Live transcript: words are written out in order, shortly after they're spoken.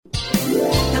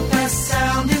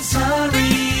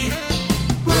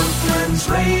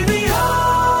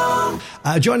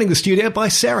Joining the studio by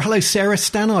Sarah. Hello, Sarah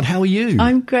Stannard. How are you?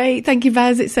 I'm great. Thank you,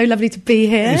 Baz. It's so lovely to be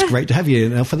here. It's great to have you.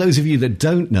 Now, for those of you that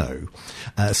don't know,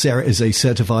 Sarah is a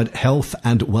certified health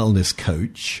and wellness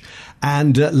coach.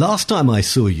 And last time I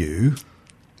saw you,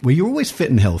 well, you're always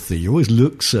fit and healthy. You always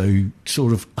look so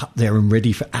sort of up there and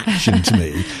ready for action to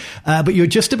me. But you're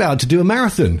just about to do a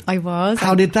marathon. I was.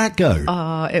 How did that go?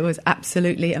 Oh, it was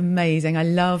absolutely amazing. I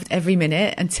loved every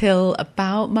minute until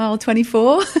about mile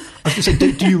 24. I was going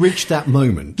to say, do you reach that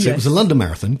moment? So Yes. It was a London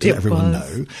marathon, to let everyone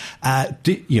was.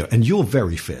 know. And you're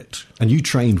very fit and you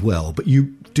trained well, but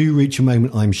you do reach a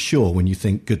moment, I'm sure, when you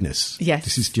think, goodness, Yes.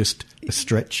 this is just a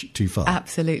stretch too far.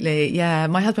 Absolutely, yeah.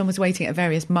 My husband was waiting at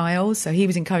various miles, so he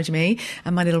was encouraging me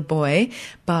and my little boy.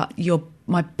 But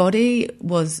my body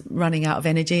was running out of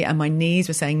energy and my knees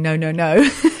were saying, no, no, no.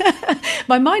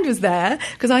 My mind was there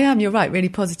because I am, you're right, really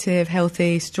positive,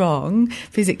 healthy, strong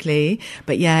physically.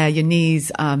 But yeah, your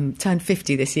knees turned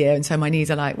 50 this year. And so my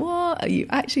knees are like, what are you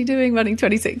actually doing running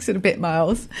 26 and a bit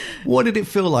miles? What did it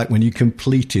feel like when you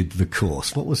completed the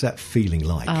course? What was that feeling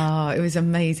like? Oh, it was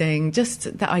amazing.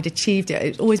 Just that I'd achieved it.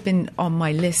 It's always been on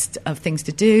my list of things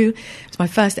to do. It's my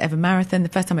first ever marathon, the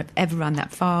first time I've ever run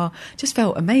that far. Just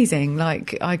felt amazing.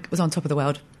 Like I was on top of the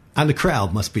world. And the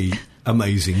crowd must be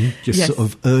amazing, just Yes. sort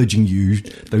of urging you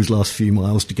those last few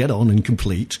miles to get on and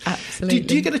complete. Absolutely.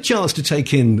 Do you get a chance to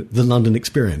take in the London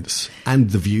experience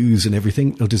and the views and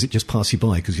everything, or does it just pass you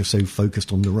by because you're so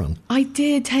focused on the run? I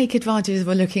did take advantage of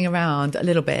looking around a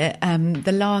little bit.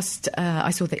 The last,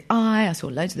 I saw the Eye, I saw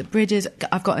loads of the bridges.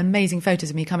 I've got amazing photos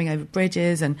of me coming over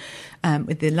bridges and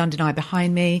with the London Eye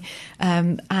behind me.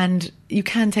 And you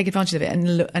can take advantage of it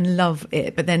and love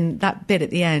it. But then that bit at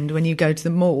the end, when you go to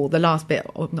the mall, the last bit,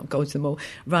 or not go to the mall,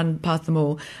 run past the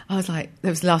mall, I was like, that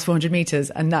was the last 400 metres.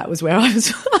 And that was where I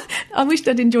was. I wished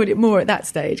I'd enjoyed it more at that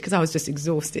stage because I was just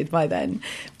exhausted by then.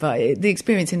 But the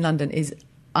experience in London is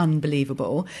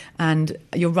unbelievable. And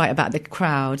you're right about the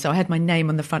crowd. So I had my name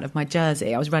on the front of my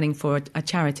jersey. I was running for a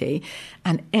charity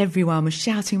and everyone was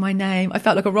shouting my name. I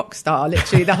felt like a rock star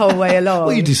literally the whole way along.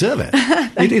 Well, you deserve it.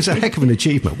 It is a heck of an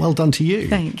achievement. Well done to you.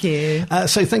 Thank you.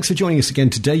 So thanks for joining us again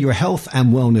today. You're a health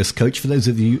and wellness coach. For those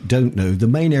of you who don't know, the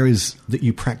main areas that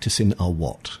you practice in are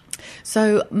what?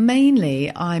 So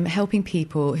mainly I'm helping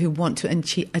people who want to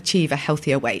achieve a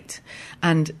healthier weight.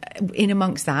 And in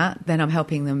amongst that, then I'm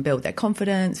helping them build their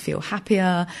confidence, feel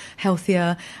happier,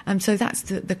 healthier. And so that's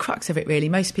the crux of it, really.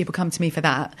 Most people come to me for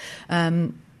that.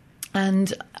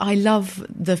 And I love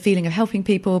the feeling of helping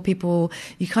people.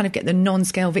 You kind of get the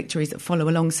non-scale victories that follow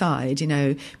alongside. You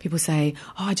know, people say,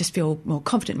 oh, I just feel more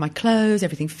confident in my clothes,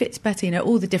 everything fits better, you know,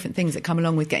 all the different things that come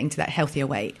along with getting to that healthier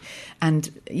weight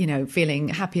and, you know, feeling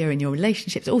happier in your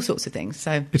relationships, all sorts of things.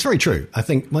 So it's very true. I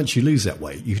think once you lose that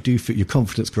weight, you do feel your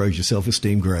confidence grows, your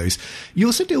self-esteem grows. You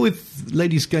also deal with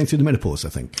ladies going through the menopause, I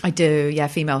think. I do, yeah.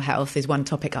 Female health is one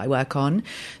topic I work on.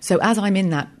 So as I'm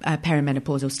in that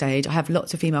perimenopausal stage, I have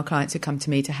lots of female clients who come to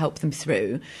me to help them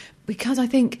through, because I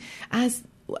think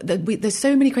there's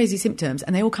so many crazy symptoms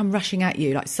and they all come rushing at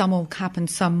you. Like some will happen,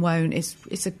 some won't.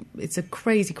 It's a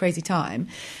crazy time,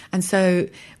 and so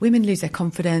women lose their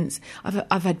confidence.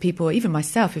 I've had people, even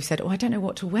myself, who've said, "Oh, I don't know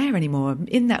what to wear anymore." I'm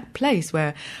in that place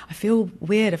where I feel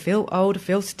weird, I feel old, I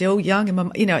feel still young,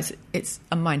 and it's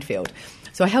a minefield.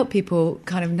 So I help people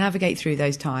kind of navigate through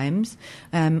those times.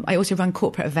 I also run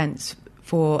corporate events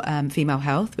for female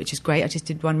health, which is great. I just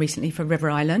did one recently for River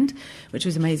Island, which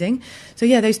was amazing. So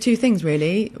yeah, those two things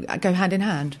really go hand in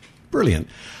hand. Brilliant.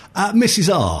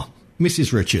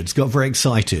 Mrs. Richards got very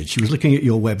excited. She was looking at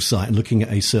your website and looking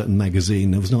at a certain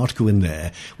magazine. There was an article in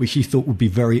there which she thought would be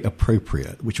very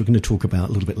appropriate, which we're going to talk about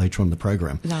a little bit later on in the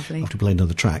programme. Lovely. After playing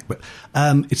another track. But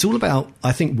it's all about,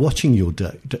 I think, watching your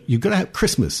day. You've got to have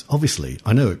Christmas, obviously.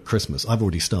 I know at Christmas, I've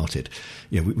already started.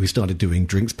 You know, we started doing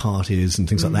drinks parties and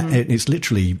things like that. And it's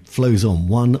literally flows on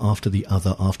one after the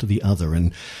other.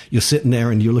 And you're sitting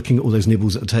there and you're looking at all those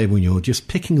nibbles at the table and you're just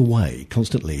picking away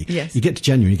constantly. Yes. You get to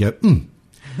January and you go,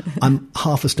 I'm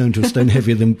half a stone to a stone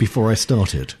heavier than before I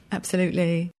started.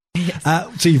 Absolutely. Yes.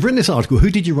 So you've written this article. Who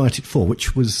did you write it for?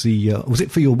 Which was was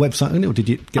it for your website only, or did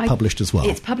it get published as well?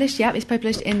 It's published, yeah. It's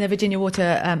published in the Virginia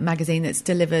Water magazine that's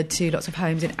delivered to lots of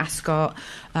homes in Ascot,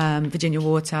 Virginia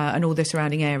Water, and all the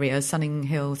surrounding areas,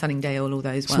 Sunninghill, Sunningdale, all those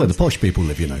ones. It's where the posh people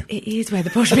live, you know. It is where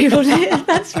the posh people live.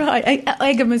 That's right.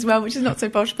 Egham as well, which is not so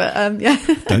posh, but yeah.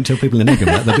 Don't tell people in Egham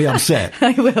that; they'll be upset.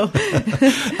 I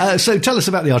will. So tell us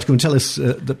about the article and tell us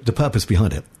the purpose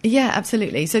behind it. Yeah,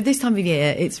 absolutely. So this time of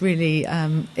year, it's really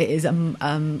it is an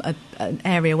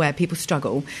area where people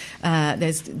struggle.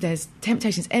 There's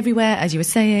temptations everywhere, as you were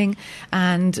saying,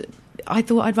 and I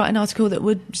thought I'd write an article that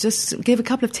would just give a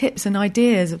couple of tips and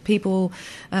ideas that people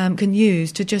can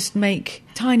use to just make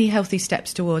tiny healthy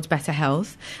steps towards better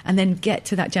health and then get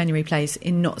to that January place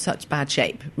in not such bad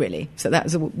shape, really. So that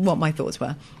was what my thoughts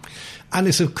were. And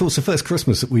it's, of course, the first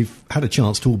Christmas that we've had a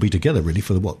chance to all be together, really,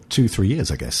 for, 2-3 years,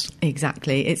 I guess.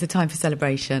 Exactly. It's a time for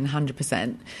celebration,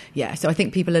 100%. Yeah, so I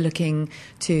think people are looking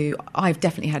to... I've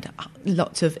definitely had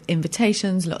lots of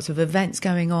invitations, lots of events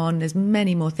going on. There's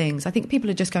many more things. I think people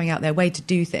are just going out their way to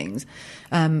do things.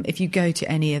 If you go to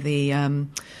any of the...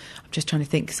 just trying to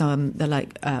think, they're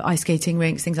like ice skating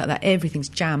rinks, things like that. Everything's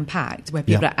jam-packed where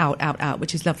people are out,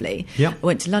 which is lovely. Yep. I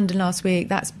went to London last week.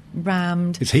 That's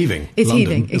rammed. It's heaving. It's London,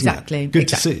 heaving, exactly. Good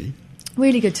to see.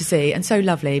 Really good to see and so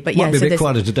lovely. But Might be a bit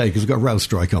quieter today because we've got a rail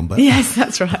strike on. But yes,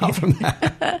 that's right. Apart from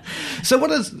that. So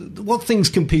what things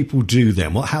can people do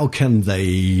then? How can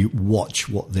they watch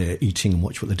what they're eating and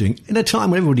watch what they're doing in a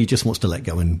time when everybody just wants to let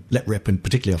go and let rip, and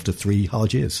particularly after 3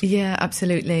 hard years? Yeah,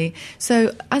 absolutely.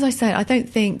 So as I said, I don't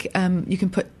think you can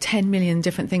put 10 million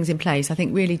different things in place. I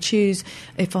think really choose,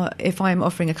 if I'm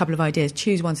offering a couple of ideas,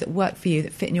 choose ones that work for you,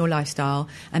 that fit in your lifestyle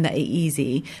and that are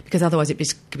easy, because otherwise it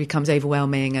just becomes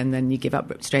overwhelming and then you give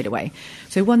up straight away.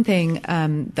 So one thing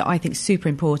that I think is super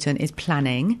important is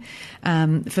planning.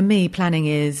 For me, planning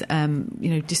is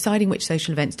deciding which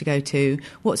social events to go to,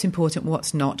 what's important,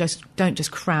 what's not. Don't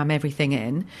just cram everything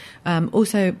in.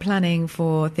 Also planning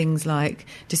for things like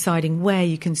deciding where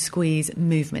you can squeeze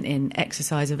movement in,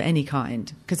 exercise of any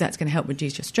kind, because that's going to help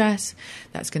reduce your stress.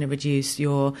 That's going to reduce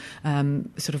your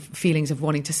sort of feelings of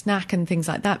wanting to snack and things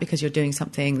like that, because you're doing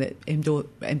something that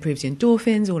improves your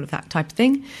endorphins, all of that type of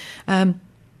thing.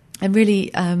 And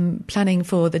really planning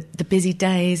for the busy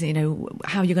days,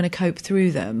 how you're going to cope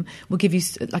through them will give you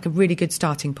like a really good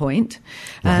starting point.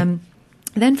 Right.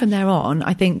 Then from there on,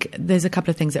 I think there's a couple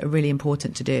of things that are really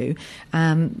important to do.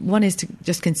 One is to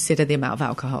just consider the amount of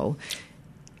alcohol.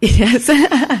 Yes.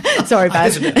 Sorry,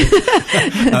 Baz.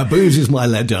 Booze is my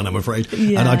letdown, I'm afraid.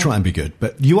 Yeah. And I try and be good.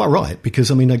 But you are right,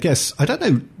 because, I guess, I don't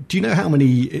know, do you know how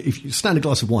many, if you stand a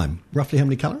glass of wine, roughly how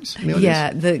many calories?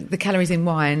 Yeah, the calories in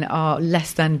wine are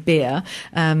less than beer.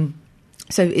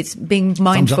 So it's being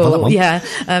mindful,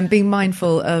 being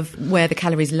mindful of where the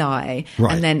calories lie,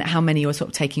 right, and then how many you're sort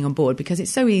of taking on board, because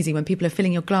it's so easy when people are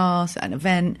filling your glass at an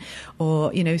event,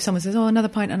 or, someone says, another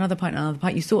pint,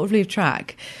 you sort of lose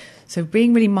track. So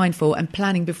being really mindful and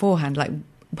planning beforehand, like,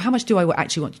 how much do I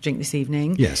actually want to drink this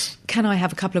evening? Yes. Can I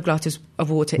have a couple of glasses of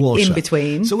water in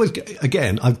between? So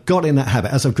again, I've got in that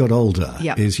habit as I've got older.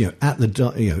 Yep. Is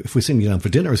if we're sitting down for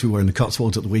dinner, as we were in the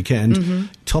Cotswolds at the weekend,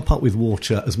 top up with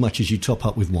water as much as you top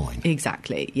up with wine.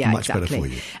 Exactly. Yeah, much better for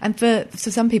you. And for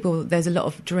some people, there's a lot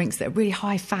of drinks that are really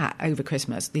high fat over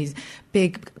Christmas. These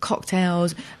big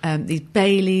cocktails, these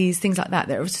Baileys, things like that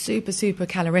are super, super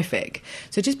calorific.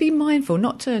 So just be mindful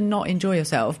not to not enjoy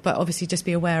yourself, but obviously just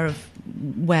be aware of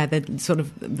where the sort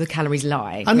of the calories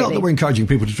lie. And not that we're encouraging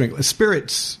people to drink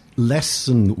spirits less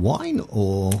than wine,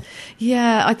 or?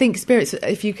 Yeah, I think spirits,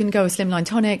 if you can go a slimline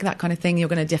tonic, that kind of thing, you're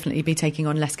going to definitely be taking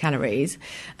on less calories.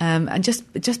 And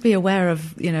just be aware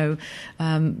of,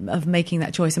 of making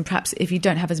that choice. And perhaps if you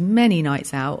don't have as many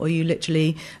nights out, or you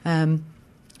literally...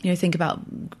 think about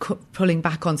pulling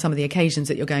back on some of the occasions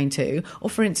that you're going to, or,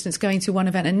 for instance, going to one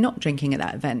event and not drinking at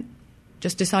that event.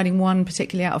 Just deciding one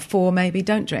particularly out of 4 maybe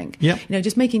don't drink. Yeah.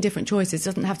 Just making different choices. It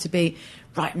doesn't have to be,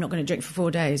 right, I'm not going to drink for 4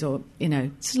 days, or,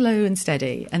 slow and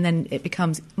steady. And then it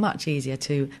becomes much easier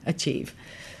to achieve.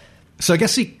 So I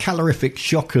guess the calorific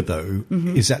shocker, though,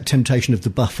 is that temptation of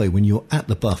the buffet when you're at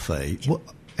the buffet.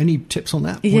 Any tips on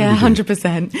that? Yeah,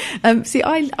 100%. See,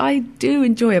 I do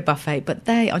enjoy a buffet, but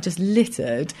they are just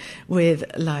littered with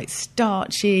like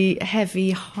starchy, heavy,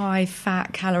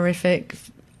 high-fat, calorific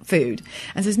food,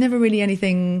 and there's never really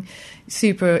anything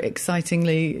super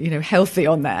excitingly healthy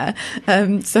on there.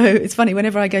 So it's funny,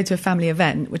 whenever I go to a family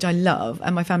event, which I love,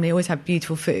 and my family always have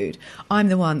beautiful food, I'm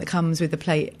the one that comes with a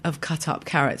plate of cut up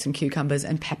carrots and cucumbers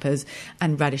and peppers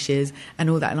and radishes and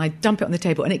all that, and I dump it on the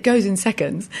table and it goes in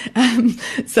seconds.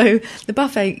 So the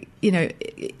buffet,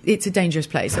 it's a dangerous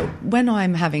place. So when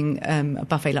I'm having a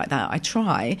buffet like that, I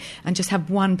try and just have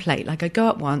one plate. Like, I go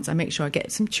up once, I make sure I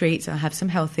get some treats, I have some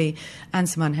healthy and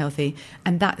some unhealthy,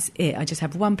 and that's it. I just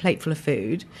have one plate full of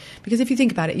food, because if you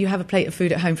think about it, you have a plate of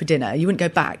food at home for dinner, you wouldn't go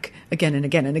back again and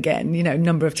again and again, a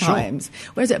number of times.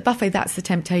 Sure. Whereas at a buffet, that's the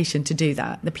temptation to do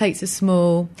that. The plates are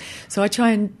small, so I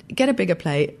try and get a bigger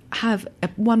plate, have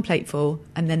one plate full,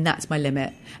 and then that's my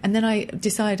limit. And then I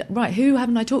decide, right, who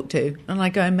haven't I talked to? And I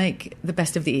go and make the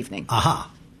best of the evening. Aha.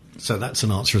 So that's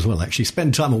an answer as well, actually.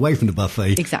 Spend time away from the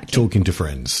buffet, Exactly. talking to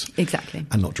friends. Exactly.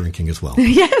 And not drinking as well.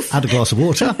 Yes. Add a glass of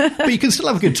water, but you can still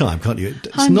have a good time, can't you?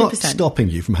 It's not 100%. stopping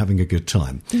you from having a good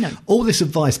time. No. All this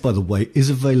advice, by the way, is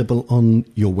available on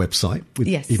your website with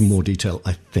Yes. even more detail,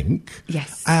 I think.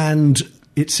 Yes. And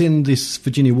it's in this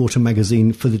Virginia Water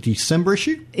magazine for the December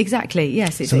issue? Exactly,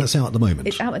 yes. So that's out at the moment.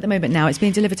 It's out at the moment now. It's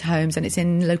being delivered to homes and it's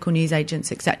in local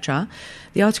newsagents, etc.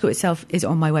 The article itself is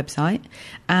on my website.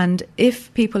 And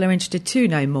if people are interested to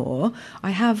know more,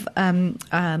 I have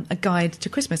a guide to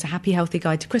Christmas, a happy, healthy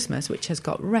guide to Christmas, which has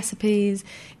got recipes.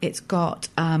 It's got,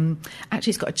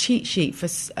 it's got a cheat sheet for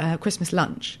Christmas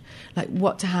lunch, like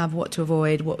what to have, what to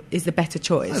avoid, what is the better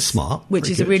choice. That's smart. Which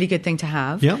Very is a good. really good thing to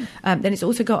have. Yeah. Then it's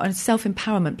also got a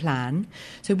self-empowerment plan.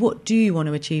 So what do you want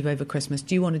to achieve over Christmas?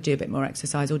 Do you want to do a bit more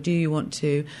exercise, or do you want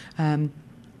to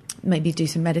maybe do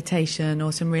some meditation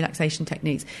or some relaxation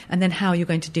techniques, and then how you're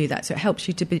going to do that? So it helps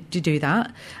you to do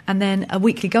that. And then a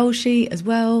weekly goal sheet as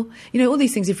well. You know, all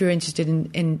these things if you're interested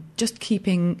in just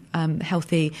keeping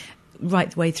healthy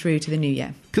right the way through to the new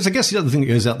year. Because I guess the other thing that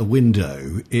goes out the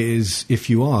window is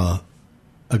if you are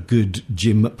a good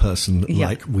gym person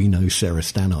like we know Sarah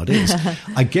Stannard is,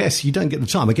 I guess you don't get the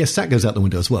time. I guess that goes out the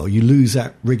window as well. You lose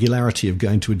that regularity of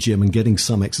going to a gym and getting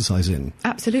some exercise in.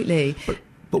 Absolutely.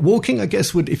 But walking, I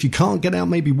guess, would, if you can't get out,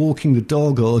 maybe walking the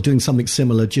dog or doing something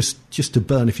similar just to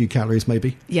burn a few calories,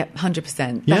 maybe? Yep,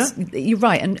 100%. Yeah? You're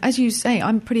right. And as you say,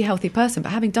 I'm a pretty healthy person,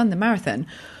 but having done the marathon,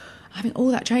 having all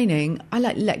that training, I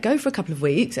let go for a couple of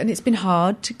weeks, and it's been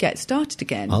hard to get started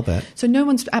again. I'll bet. So no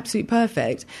one's absolutely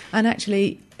perfect. And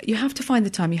actually, you have to find the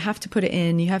time. You have to put it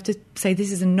in. You have to say,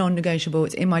 this is a non-negotiable.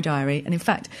 It's in my diary. And in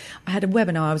fact, I had a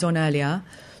webinar I was on earlier,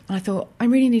 and I thought, I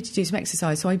really need to do some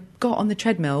exercise. So I got on the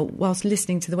treadmill whilst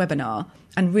listening to the webinar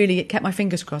and really kept my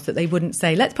fingers crossed that they wouldn't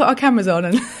say, let's put our cameras on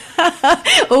and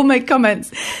all make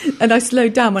comments. And I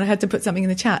slowed down when I had to put something in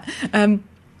the chat.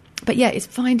 But yeah, it's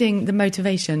finding the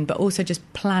motivation, but also just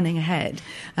planning ahead.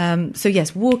 So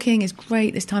yes, walking is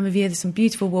great this time of year. There's some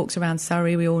beautiful walks around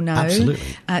Surrey, we all know.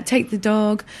 Absolutely. Take the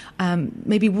dog,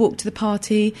 maybe walk to the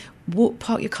party,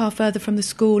 park your car further from the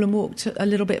school and walk a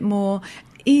little bit more.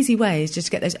 Easy ways just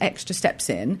to get those extra steps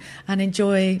in and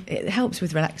enjoy. It helps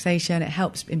with relaxation, it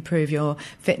helps improve your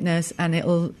fitness, and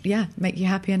it'll, make you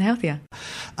happier and healthier.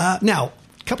 Now,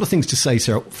 a couple of things to say,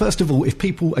 Sarah. First of all, if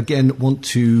people, again, want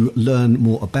to learn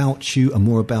more about you and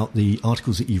more about the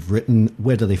articles that you've written,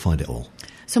 where do they find it all?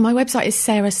 So my website is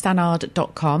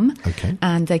sarahstannard.com. Okay.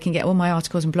 And they can get all my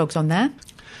articles and blogs on there.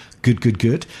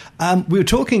 Good. We were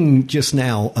talking just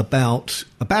now about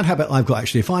a bad habit I've got,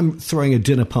 actually. If I'm throwing a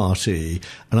dinner party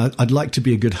and I'd like to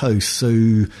be a good host,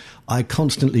 so I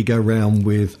constantly go around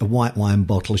with a white wine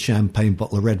bottle, a champagne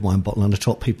bottle, a red wine bottle, and I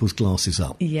top people's glasses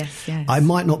up. Yes. I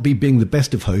might not be being the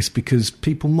best of hosts because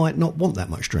people might not want that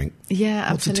much drink.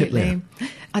 Yeah, What's the tip absolutely.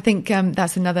 I think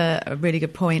that's another really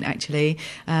good point, actually.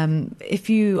 If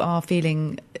you are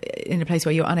feeling in a place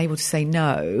where you're unable to say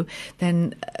no,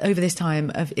 then over this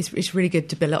time, it's really good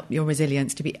to build up your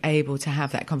resilience to be able to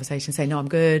have that conversation, say, no, I'm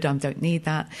good, I don't need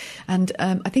that. And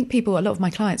I think a lot of my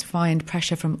clients find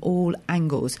pressure from all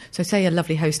angles. So say a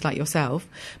lovely host like yourself,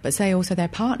 but say also their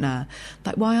partner.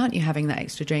 Like, why aren't you having that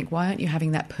extra drink? Why aren't you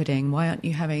having that pudding? Why aren't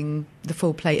you having the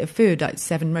full plate of food, like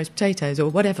 7 roast potatoes or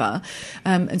whatever?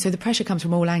 And so the pressure comes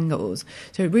from all angles.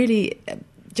 So it really...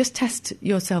 just test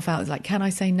yourself out. Like, can I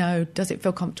say no? Does it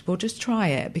feel comfortable? Just try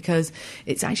it, because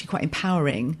it's actually quite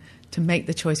empowering to make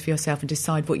the choice for yourself and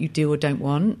decide what you do or don't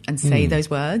want and say those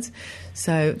words.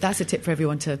 So that's a tip for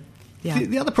everyone to... Yeah.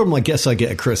 The other problem I guess I get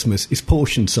at Christmas is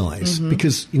portion size,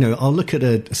 because, I'll look at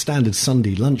a standard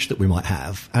Sunday lunch that we might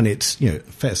have and it's,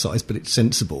 fair size, but it's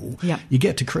sensible. Yeah. You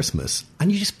get to Christmas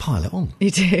and you just pile it on. You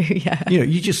do, yeah.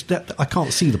 I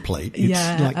can't see the plate. It's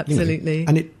absolutely.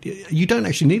 And you don't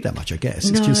actually need that much, I guess.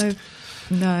 It's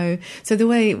No. So the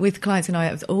way with clients and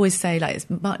I always say, like, as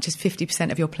much as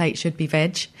 50% of your plate should be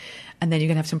veg, and then you're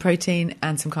going to have some protein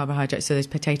and some carbohydrates, so those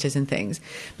potatoes and things.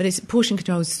 But portion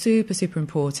control is super, super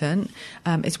important.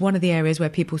 It's one of the areas where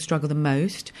people struggle the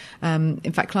most.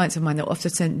 In fact, clients of mine, they'll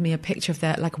often send me a picture of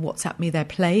WhatsApp me their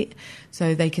plate,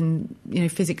 so they can,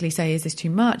 physically say, is this too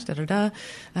much,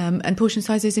 and portion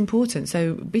size is important.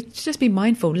 So just be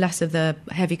mindful, less of the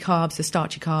heavy carbs, the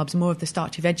starchy carbs, more of the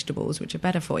starchy vegetables, which are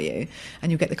better for you,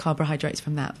 and you'll get the carbohydrates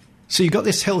from that. So you've got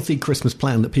this healthy Christmas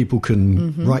plan that people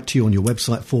can write to you on your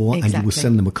website for, and you will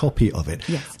send them a copy of it.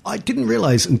 Yes. I didn't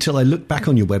realise until I looked back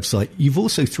on your website, you've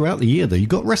also, throughout the year, though, you've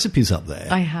got recipes up there.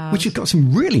 I have. Which have got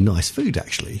some really nice food,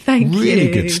 actually. Thank you.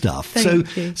 Really good stuff.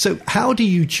 Thank you. So how do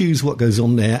you choose what goes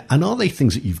on there? And are they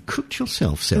things that you've cooked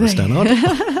yourself, Sarah Stannard?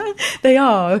 They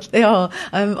are.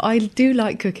 I do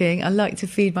like cooking. I like to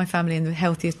feed my family in the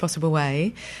healthiest possible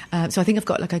way. So I think I've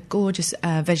got like a gorgeous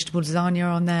vegetable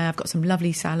lasagna on there. I've got some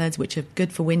lovely salads, which are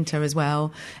good for winter as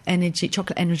well.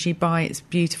 Chocolate energy bites,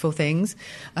 beautiful things.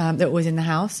 They're always in the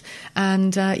house.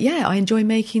 And I enjoy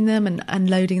making them and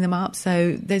loading them up.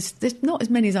 So there's not as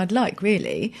many as I'd like,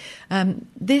 really.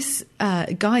 This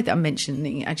guide that I'm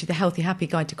mentioning, actually the Healthy Happy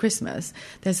Guide to Christmas,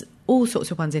 there's all sorts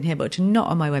of ones in here, but which are not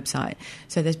on my website.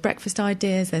 So there's breakfast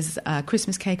ideas, there's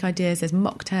Christmas cake ideas, there's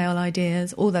mocktail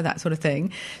ideas, all that sort of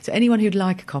thing. So anyone who'd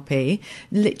like a copy,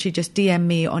 literally just DM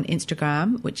me on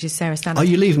Instagram, which is Sarah Stannard. Are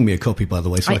you leaving me a copy, by the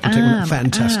way, so I can take one?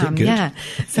 Fantastic, good. Yeah.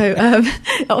 So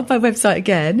on my website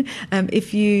again,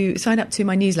 if you sign up to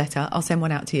my newsletter, I'll send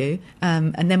one out to you.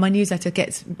 And then my newsletter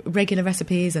gets regular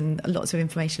recipes and lots of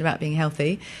information about being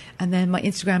healthy. And then my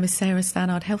Instagram is Sarah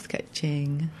Stannard Health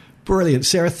Coaching. Brilliant.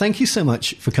 Sarah, thank you so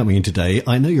much for coming in today.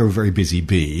 I know you're a very busy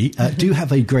bee. Do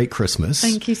have a great Christmas.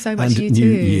 Thank you so much. And you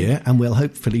New too. Year. And we'll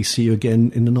hopefully see you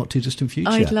again in the not too distant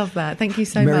future. I'd love that. Thank you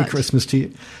so much. Merry Christmas to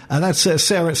you. That's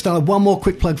Sarah Stannard. One more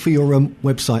quick plug for your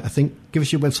website, I think. Give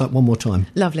us your website one more time.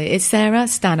 Lovely. It's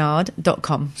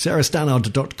sarahstannard.com.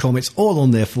 sarahstannard.com. It's all on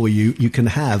there for you. You can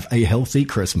have a healthy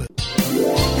Christmas.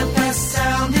 The best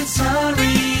sound in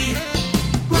Surrey.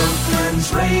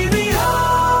 Wilton's Radio.